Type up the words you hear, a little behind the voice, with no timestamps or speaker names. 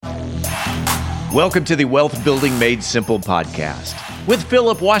Welcome to the Wealth Building Made Simple podcast with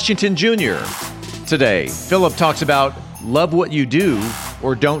Philip Washington Jr. Today, Philip talks about love what you do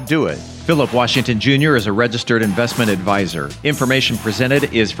or don't do it. Philip Washington Jr. is a registered investment advisor. Information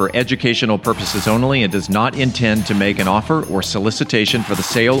presented is for educational purposes only and does not intend to make an offer or solicitation for the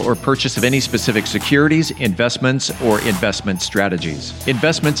sale or purchase of any specific securities, investments, or investment strategies.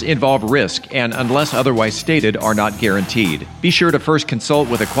 Investments involve risk and, unless otherwise stated, are not guaranteed. Be sure to first consult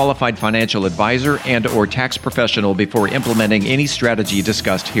with a qualified financial advisor and/or tax professional before implementing any strategy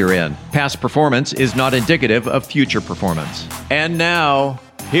discussed herein. Past performance is not indicative of future performance. And now,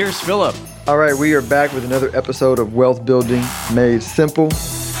 here's Philip. All right, we are back with another episode of Wealth Building Made Simple,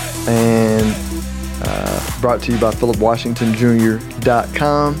 and brought to you by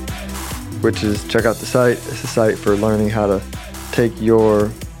PhilipWashingtonJr.com, which is, check out the site. It's a site for learning how to take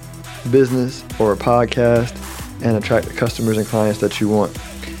your business or a podcast and attract the customers and clients that you want.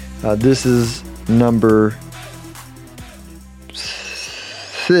 This is number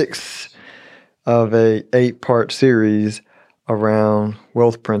 6 of a 8-part series around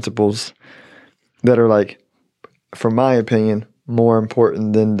wealth principles that are, like, from my opinion, more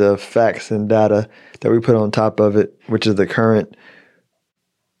important than the facts and data that we put on top of it, which is the current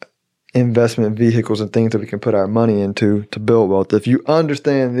investment vehicles and things that we can put our money into to build wealth. If you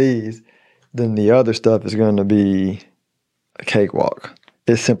understand these, then the other stuff is going to be a cakewalk.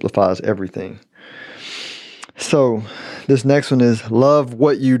 It simplifies everything. So this next one is love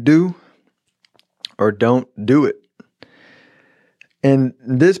what you do or don't do it. And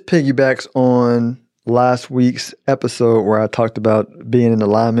this piggybacks on last week's episode where I talked about being in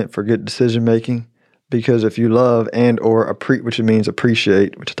alignment for good decision making. Because if you love and or which means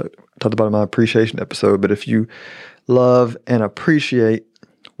appreciate, which I talked about in my appreciation episode, but if you love and appreciate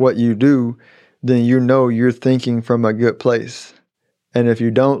what you do, then you know you're thinking from a good place. And if you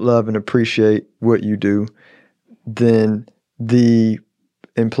don't love and appreciate what you do, then the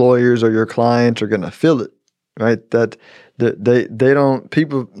employers or your clients are going to feel it, right? Most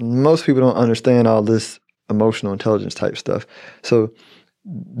people don't understand all this emotional intelligence type stuff. So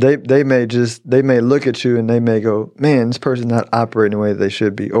they may look at you and they may go, man, this person's not operating the way that they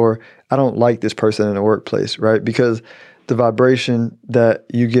should be, or I don't like this person in the workplace, right? Because the vibration that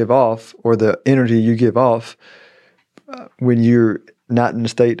you give off or the energy you give off when you're not in a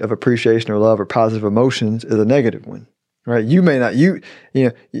state of appreciation or love or positive emotions is a negative one, right? You may not, I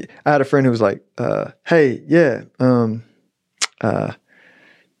had a friend who was like, hey, yeah,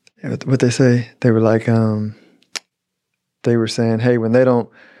 what they say, they were like, they were saying, hey, when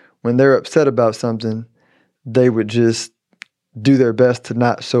they're upset about something, they would just do their best to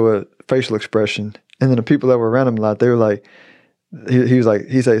not show a facial expression. And then the people that were around him a lot, they were like, he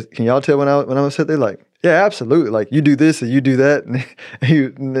says, can y'all tell when I'm upset? They're like, yeah, absolutely. Like, you do this and you do that.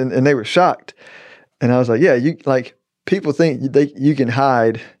 And they were shocked. And I was like, yeah, people think you can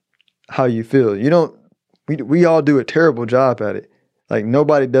hide how you feel. You don't. We all do a terrible job at it. Like,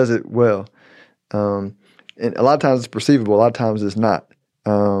 nobody does it well. And a lot of times it's perceivable. A lot of times it's not.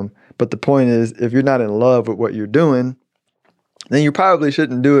 But the point is, if you're not in love with what you're doing, then you probably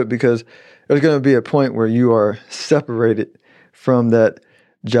shouldn't do it, because there's going to be a point where you are separated from that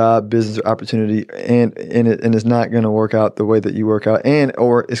job, business, or opportunity, and it's not going to work out the way that you work out,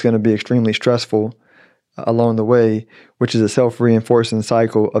 or it's going to be extremely stressful along the way, which is a self-reinforcing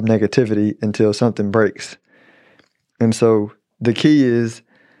cycle of negativity until something breaks. And so the key is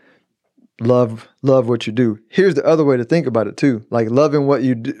love what you do. Here's the other way to think about it too. Like, loving what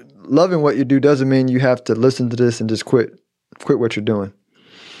you do doesn't mean you have to listen to this and just quit what you're doing.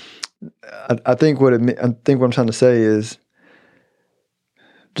 I think what I'm trying to say is,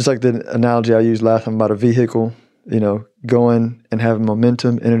 just like the analogy I used last time about a vehicle, going and having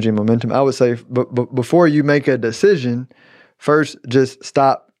momentum, energy and momentum. I would say, but before you make a decision, first just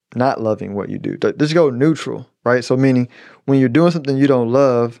stop not loving what you do. Just go neutral, right? So meaning, when you're doing something you don't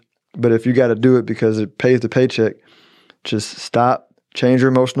love, but if you got to do it because it pays the paycheck, just stop, change your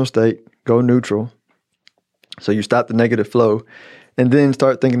emotional state, go neutral. So you stop the negative flow, and then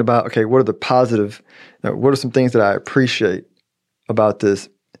start thinking about, okay, what are some things that I appreciate about this?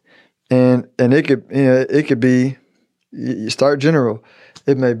 And it could be, you start general.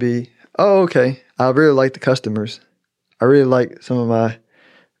 It may be, oh, okay, I really like the customers. I really like some of my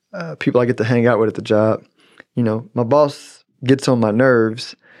people I get to hang out with at the job. My boss gets on my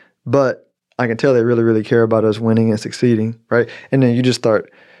nerves, but I can tell they really, really care about us winning and succeeding, right? And then you just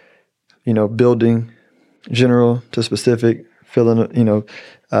start, building general to specific,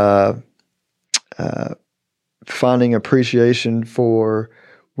 finding appreciation for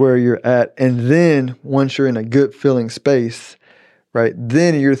where you're at. And then once you're in a good feeling space, right?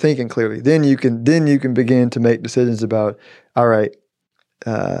 Then you're thinking clearly. Then you can begin to make decisions about, all right,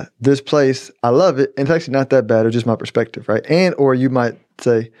 this place, I love it, and it's actually not that bad. It's just my perspective, right? And or you might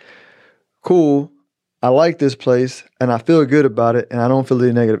say, cool, I like this place, and I feel good about it, and I don't feel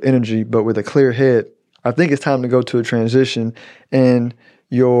any negative energy. But with a clear head, I think it's time to go to a transition, and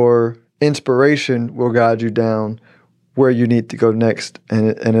your inspiration will guide you down where you need to go next,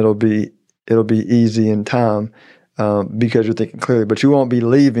 and it'll be easy in time because you're thinking clearly. But you won't be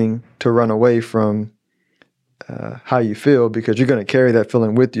leaving to run away from how you feel, because you're going to carry that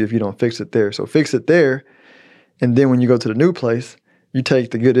feeling with you if you don't fix it there. So fix it there, and then when you go to the new place, you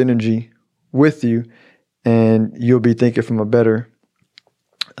take the good energy with you, and you'll be thinking from a better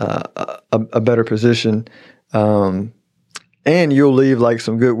position. And you'll leave like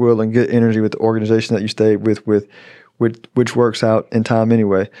some goodwill and good energy with the organization that you stayed with which works out in time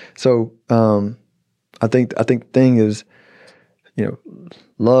anyway. So I think the thing is,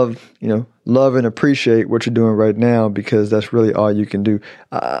 love and appreciate what you're doing right now, because that's really all you can do.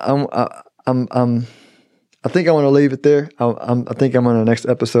 I think I want to leave it there. I think I'm on the next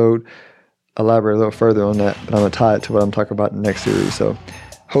episode elaborate a little further on that, but I'm going to tie it to what I'm talking about in the next series. So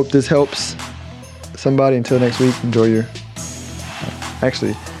hope this helps somebody. Until next week, enjoy your...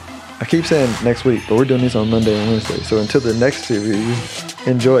 Actually, I keep saying next week, but we're doing these on Monday and Wednesday. So until the next series,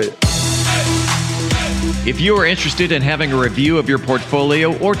 enjoy it. If you are interested in having a review of your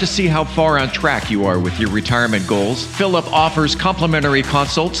portfolio or to see how far on track you are with your retirement goals, Philip offers complimentary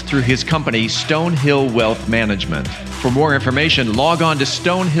consults through his company, Stonehill Wealth Management. For more information, log on to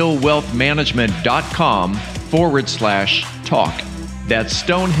stonehillwealthmanagement.com/talk. That's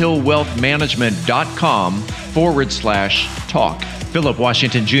stonehillwealthmanagement.com/talk. Philip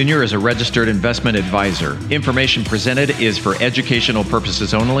Washington Jr. is a registered investment advisor. Information presented is for educational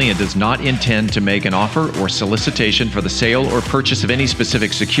purposes only and does not intend to make an offer or solicitation for the sale or purchase of any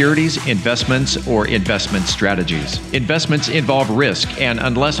specific securities, investments, or investment strategies. Investments involve risk and,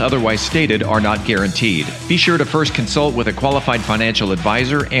 unless otherwise stated, are not guaranteed. Be sure to first consult with a qualified financial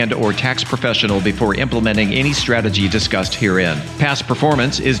advisor and/or tax professional before implementing any strategy discussed herein. Past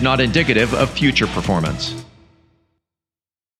performance is not indicative of future performance.